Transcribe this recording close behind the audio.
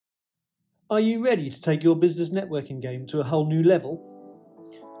Are you ready to take your business networking game to a whole new level?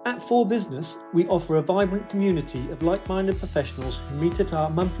 At FORE Business, we offer a vibrant community of like-minded professionals who meet at our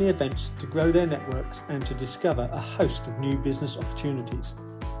monthly events to grow their networks and to discover a host of new business opportunities.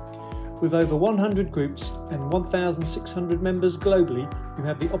 With over 100 groups and 1,600 members globally, you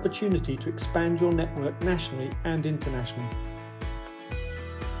have the opportunity to expand your network nationally and internationally.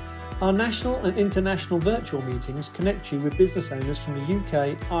 Our national and international virtual meetings connect you with business owners from the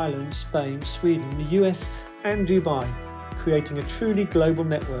UK, Ireland, Spain, Sweden, the US and Dubai, creating a truly global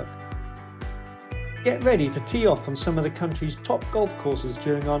network. Get ready to tee off on some of the country's top golf courses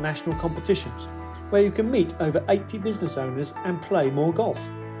during our national competitions, where you can meet over 80 business owners and play more golf.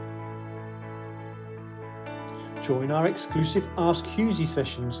 Join our exclusive Ask Hughesy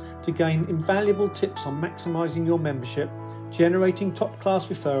sessions to gain invaluable tips on maximising your membership, generating top-class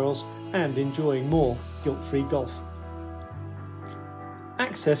referrals and enjoying more guilt-free golf.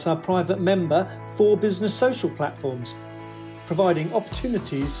 Access our private member FORE Business social platforms, providing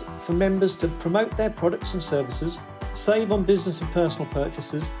opportunities for members to promote their products and services, save on business and personal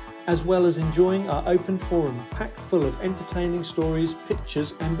purchases, as well as enjoying our open forum packed full of entertaining stories,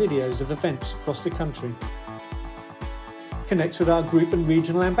 pictures and videos of events across the country. Connect with our group and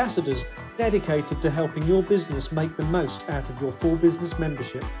regional ambassadors dedicated to helping your business make the most out of your FORE Business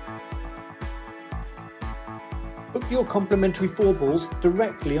membership. Book your complimentary FORE balls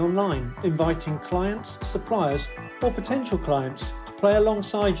directly online, inviting clients, suppliers or potential clients to play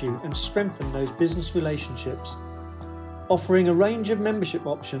alongside you and strengthen those business relationships. Offering a range of membership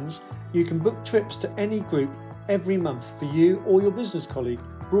options, you can book trips to any group every month for you or your business colleague,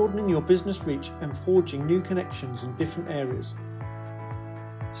 broadening your business reach and forging new connections in different areas.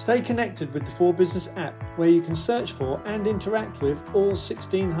 Stay connected with the FORE Business app, where you can search for and interact with all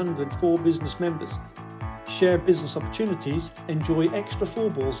 1,600 FORE Business members, share business opportunities, enjoy extra FORE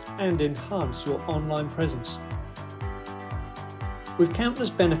balls and enhance your online presence. With countless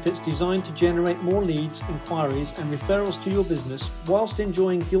benefits designed to generate more leads, inquiries and referrals to your business whilst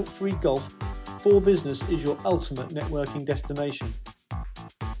enjoying guilt-free golf, FORE Business is your ultimate networking destination.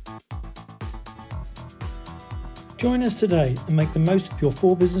 Join us today and make the most of your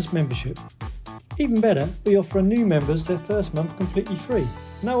FORE Business membership. Even better, we offer our new members their first month completely free,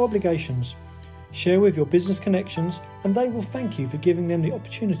 no obligations. Share with your business connections and they will thank you for giving them the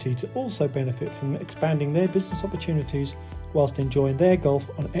opportunity to also benefit from expanding their business opportunities whilst enjoying their golf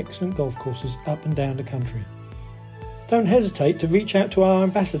on excellent golf courses up and down the country. Don't hesitate to reach out to our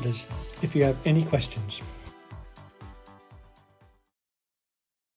ambassadors if you have any questions.